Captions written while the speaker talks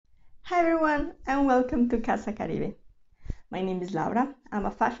Hi everyone and welcome to CasaCaribe. My name is Laura, I'm a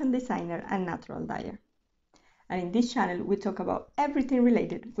fashion designer and natural dyer. And in this channel we talk about everything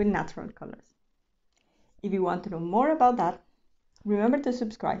related with natural colors. If you want to know more about that, remember to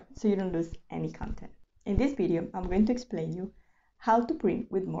subscribe so you don't lose any content. In this video I'm going to explain you how to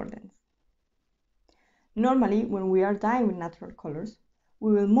print with mordants. Normally when we are dyeing with natural colors,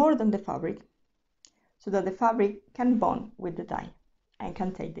 we will mordant the fabric so that the fabric can bond with the dye and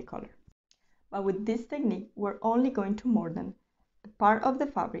can take the color. But with this technique, we're only going to mordant the part of the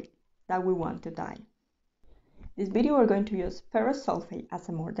fabric that we want to dye. This video we're going to use ferrous sulphate as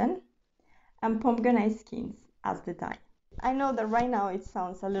a mordant and pomegranate skins as the dye. I know that right now it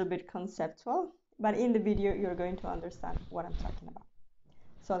sounds a little bit conceptual, but in the video you're going to understand what I'm talking about.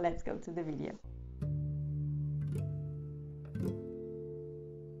 So let's go to the video.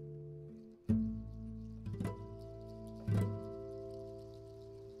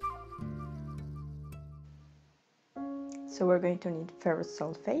 So we're going to need ferrous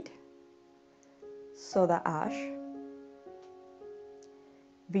sulphate, soda ash,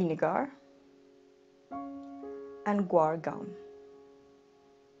 vinegar, and guar gum,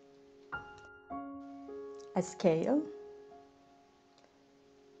 a scale,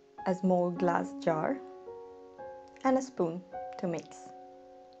 a small glass jar, and a spoon to mix,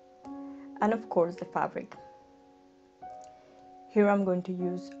 and of course the fabric. Here I'm going to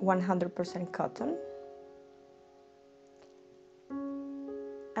use 100% cotton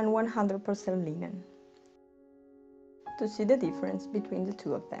and 100% linen to see the difference between the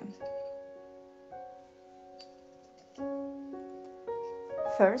two of them.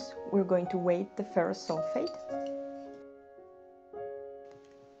 First, we're going to weigh the ferrous sulphate.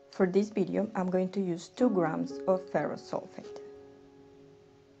 For this video, I'm going to use 2 grams of ferrous sulphate.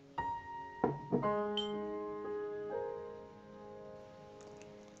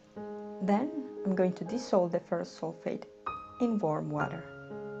 Then, I'm going to dissolve the ferrous sulphate in warm water.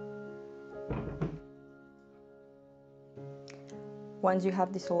 Once you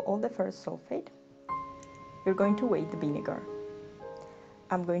have dissolved all the ferrous sulphate, you're going to weigh the vinegar.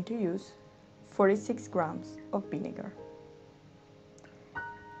 I'm going to use 46 grams of vinegar.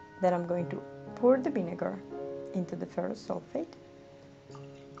 Then I'm going to pour the vinegar into the ferrous sulphate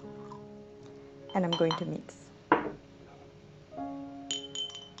and I'm going to mix.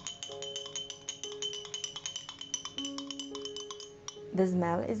 The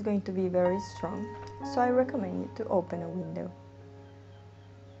smell is going to be very strong, so I recommend you to open a window.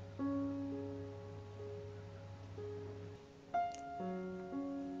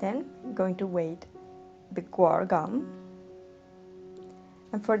 Then I'm going to weigh the guar gum,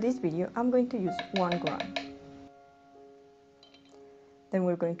 and for this video I'm going to use 1 gram. Then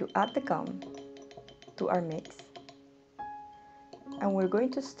we're going to add the gum to our mix, and we're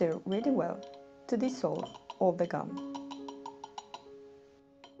going to stir really well to dissolve all the gum.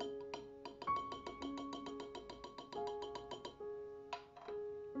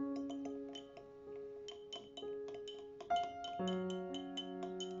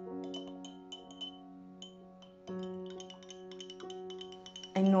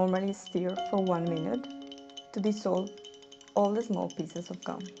 I normally stir for 1 minute to dissolve all the small pieces of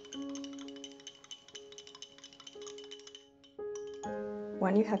gum.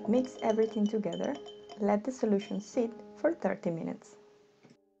 When you have mixed everything together, let the solution sit for 30 minutes.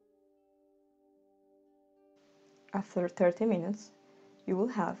 After 30 minutes, you will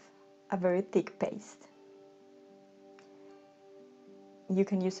have a very thick paste. You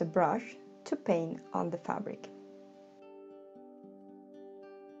can use a brush to paint on the fabric.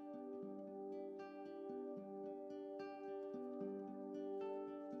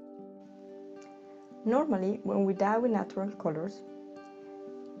 Normally, when we dye with natural colors,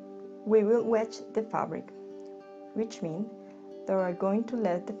 we will wet the fabric, which means that we are going to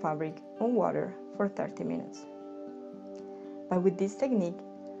let the fabric on water for 30 minutes. But with this technique,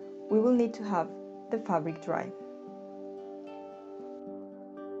 we will need to have the fabric dry.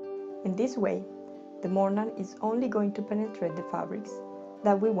 In this way, the mordant is only going to penetrate the fabrics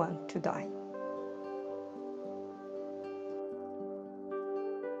that we want to dye.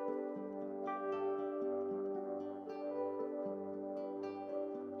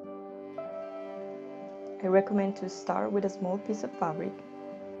 I recommend to start with a small piece of fabric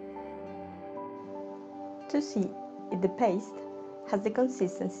to see if the paste has the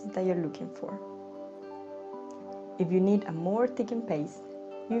consistency that you're looking for. If you need a more thickened paste,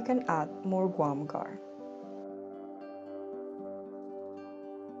 you can add more warm guar.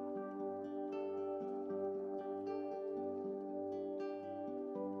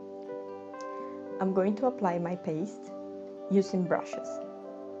 I'm going to apply my paste using brushes.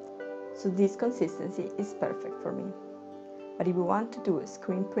 so this consistency is perfect for me. But if you want to do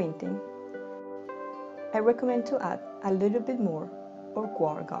screen printing, I recommend to add a little bit more or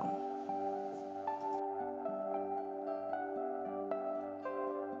guar gum.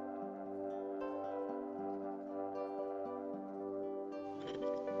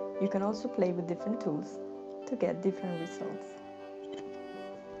 You can also play with different tools to get different results.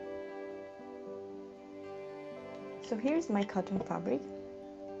 So here's my cotton fabric,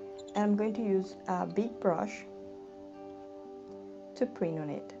 and I'm going to use a big brush to print on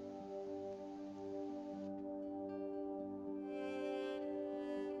it.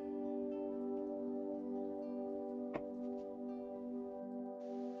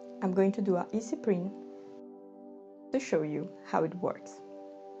 I'm going to do an easy print to show you how it works.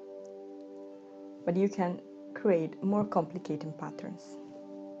 But you can create more complicated patterns.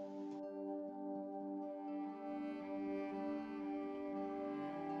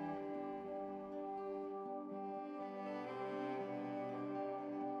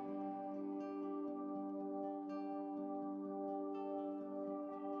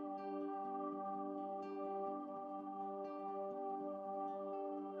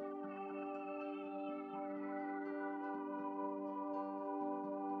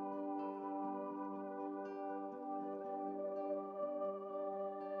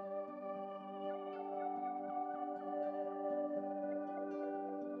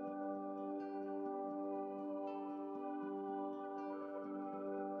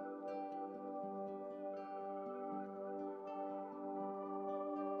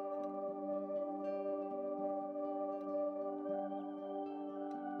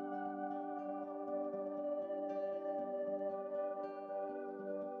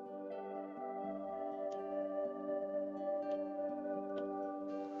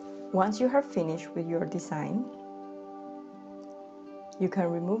 Once you have finished with your design, you can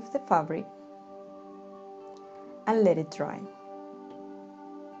remove the fabric and let it dry.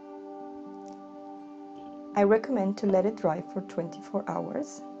 I recommend to let it dry for 24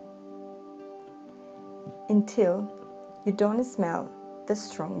 hours until you don't smell the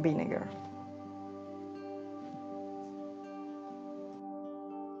strong vinegar.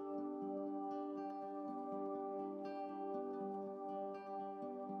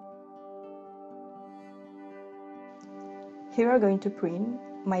 Here I'm going to print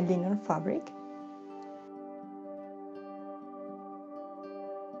my linen fabric.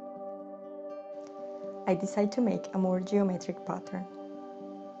 I decide to make a more geometric pattern.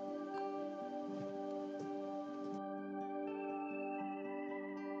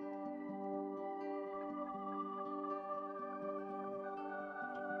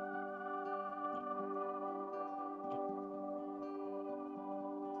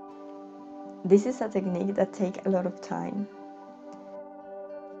 This is a technique that takes a lot of time.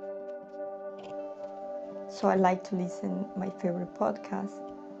 So I like to listen my favorite podcast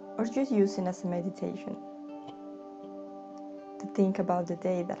or just use it as a meditation. To think about the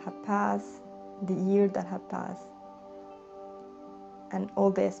day that had passed, the year that had passed, and all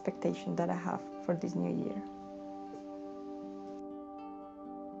the expectation that I have for this new year.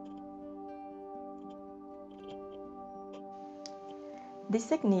 This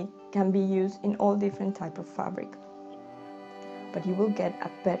technique can be used in all different types of fabric, but you will get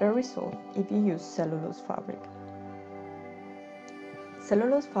a better result if you use cellulose fabric.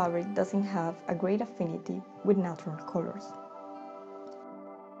 Cellulose fabric doesn't have a great affinity with natural colors.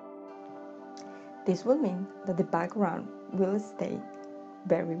 This will mean that the background will stay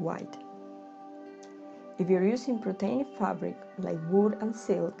very white. If you're using protein fabric like wool and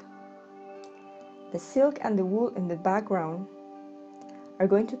silk, the silk and the wool in the background are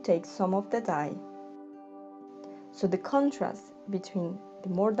going to take some of the dye, so the contrast between the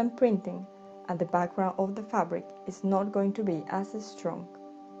Mordant printing and the background of the fabric is not going to be as strong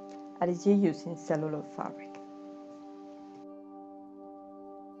as you using cellulose fabric.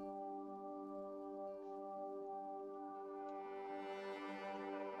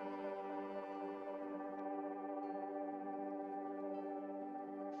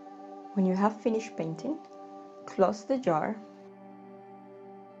 When you have finished painting, close the jar.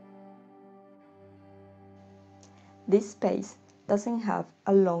 This paste doesn't have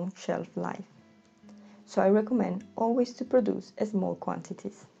a long shelf life, so I recommend always to produce small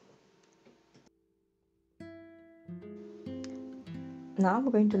quantities. Now I'm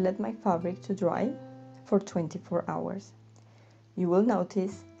going to let my fabric to dry for 24 hours. You will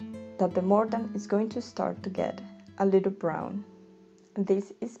notice that the Mordant is going to start to get a little brown.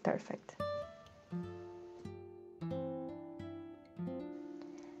 This is perfect.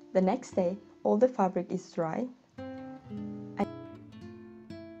 The next day, all the fabric is dry.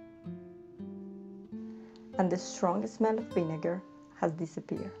 and the strong smell of vinegar has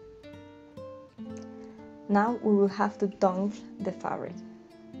disappeared. Now we will have to dunk the fabric.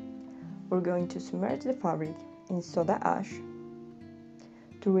 We're going to submerge the fabric in soda ash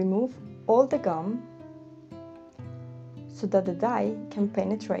to remove all the gum so that the dye can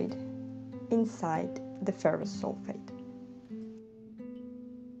penetrate inside the ferrous sulphate.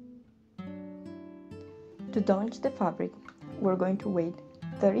 To dunk the fabric, we're going to weigh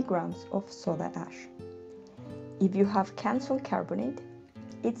 30 grams of soda ash. If you have calcium carbonate,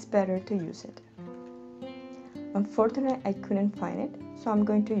 it's better to use it. Unfortunately, I couldn't find it, so I'm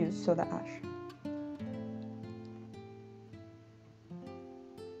going to use soda ash.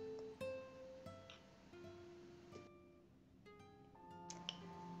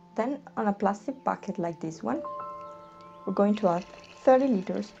 Then, on a plastic bucket like this one, we're going to add 30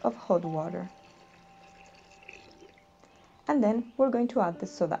 liters of hot water. And then we're going to add the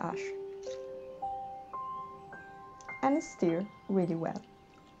soda ash and stir really well.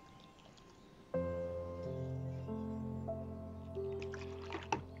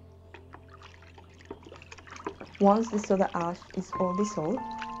 Once the soda ash is all dissolved,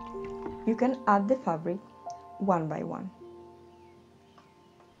 you can add the fabric one by one.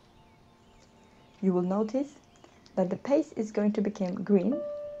 You will notice that the paste is going to become green,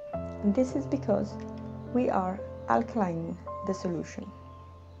 and this is because we are alkalining the solution.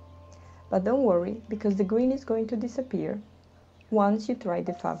 But don't worry, because the green is going to disappear once you try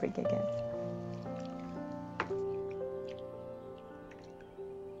the fabric again.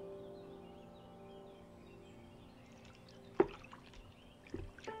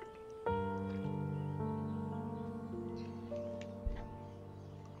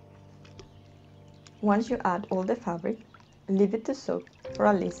 Once you add all the fabric, leave it to soak for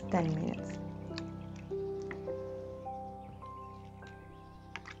at least 10 minutes.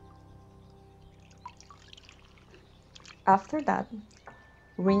 After that,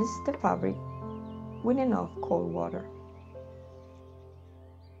 rinse the fabric with enough cold water.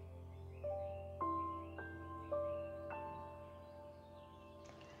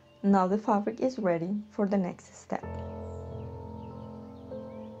 Now the fabric is ready for the next step.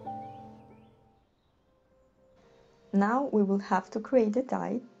 Now we will have to create a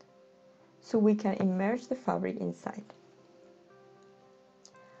dye so we can immerse the fabric inside.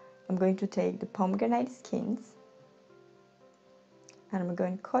 I'm going to take the pomegranate skins and I'm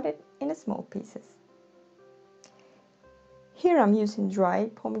going to cut it in small pieces. Here I'm using dry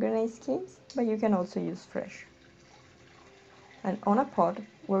pomegranate skins, but you can also use fresh. And on a pot,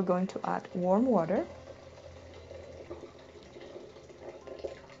 we're going to add warm water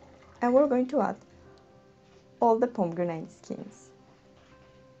and we're going to add all the pomegranate skins.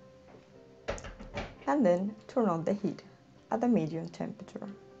 And then turn on the heat at a medium temperature.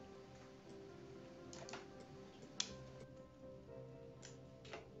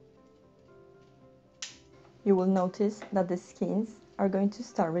 You will notice that the skins are going to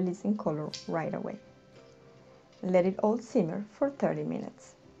start releasing color right away. Let it all simmer for 30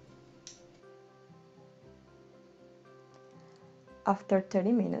 minutes. After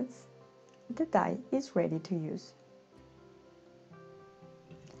 30 minutes, the dye is ready to use.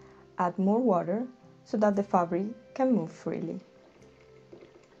 Add more water so that the fabric can move freely.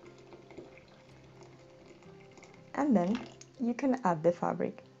 And then you can add the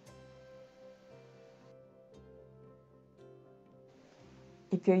fabric.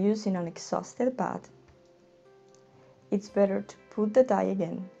 If you're using an exhausted bath, it's better to put the dye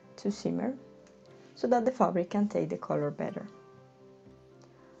again to simmer so that the fabric can take the color better.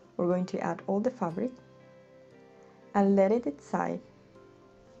 We're going to add all the fabric and let it inside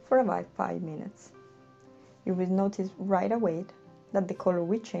for about 5 minutes. You will notice right away that the color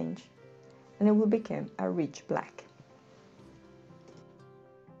will change and it will become a rich black.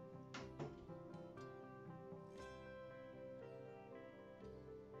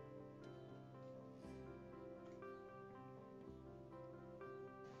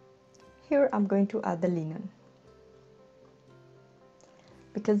 Here I'm going to add the linen.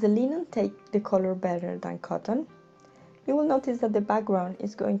 Because the linen takes the color better than cotton, you will notice that the background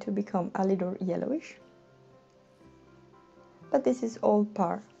is going to become a little yellowish. But this is all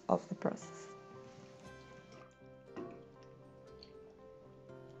part of the process.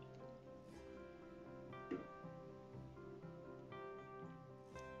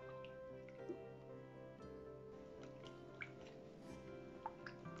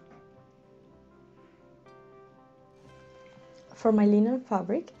 For my linen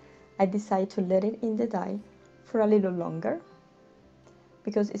fabric, I decided to let it in the dye for a little longer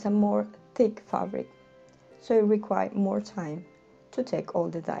because it's a more thick fabric, so it requires more time to take all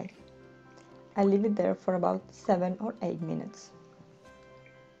the dye. I leave it there for about 7 or 8 minutes.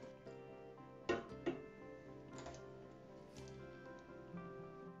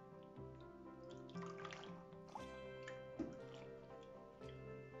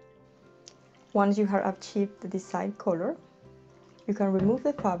 Once you have achieved the desired color, you can remove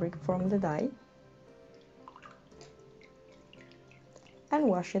the fabric from the dye and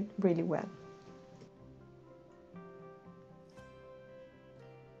wash it really well.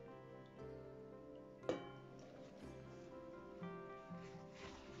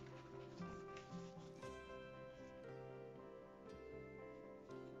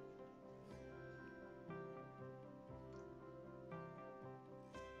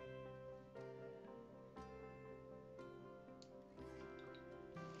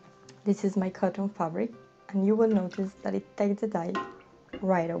 This is my cotton fabric, and you will notice that it takes the dye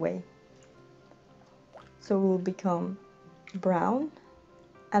right away. So it will become brown,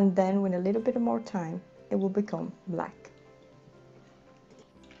 and then with a little bit more time, it will become black.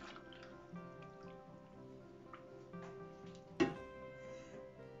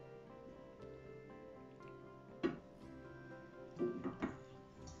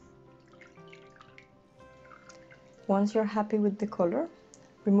 Once you're happy with the color,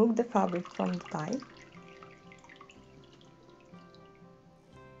 remove the fabric from the dye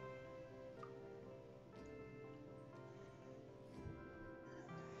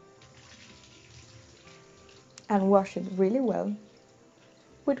and wash it really well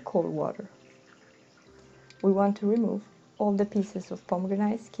with cold water. We want to remove all the pieces of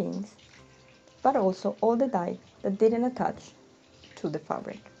pomegranate skins, but also all the dye that didn't attach to the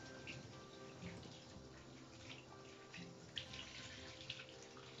fabric.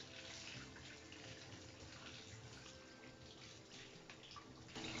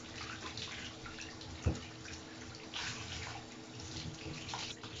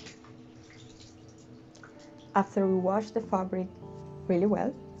 After we wash the fabric really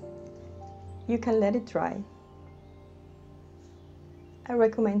well, you can let it dry. I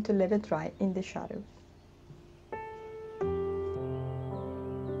recommend to let it dry in the shadow.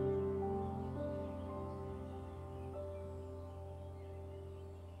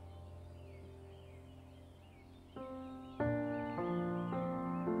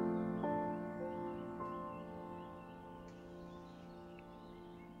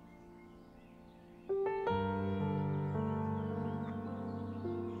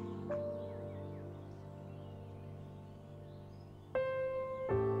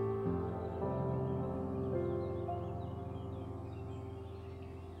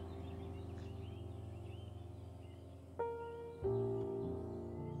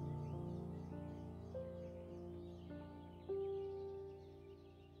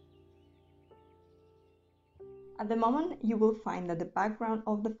 At the moment, you will find that the background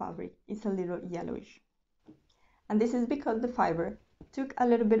of the fabric is a little yellowish. And this is because the fiber took a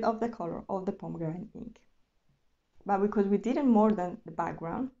little bit of the color of the pomegranate ink. But because we didn't mordant the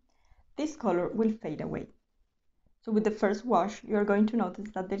background, this color will fade away. So with the first wash, you are going to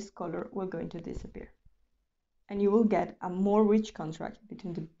notice that this color will going to disappear. And you will get a more rich contrast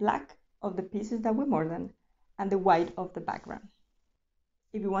between the black of the pieces that we mordant and the white of the background.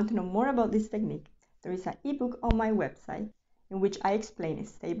 If you want to know more about this technique, there is an ebook on my website in which I explain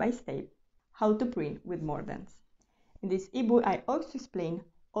step by step how to print with mordants. In this ebook, I also explain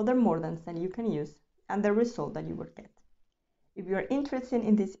other mordants that you can use and the result that you will get. If you are interested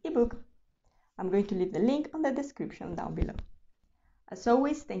in this ebook, I'm going to leave the link on the description down below. As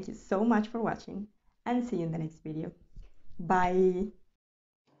always, thank you so much for watching and see you in the next video. Bye!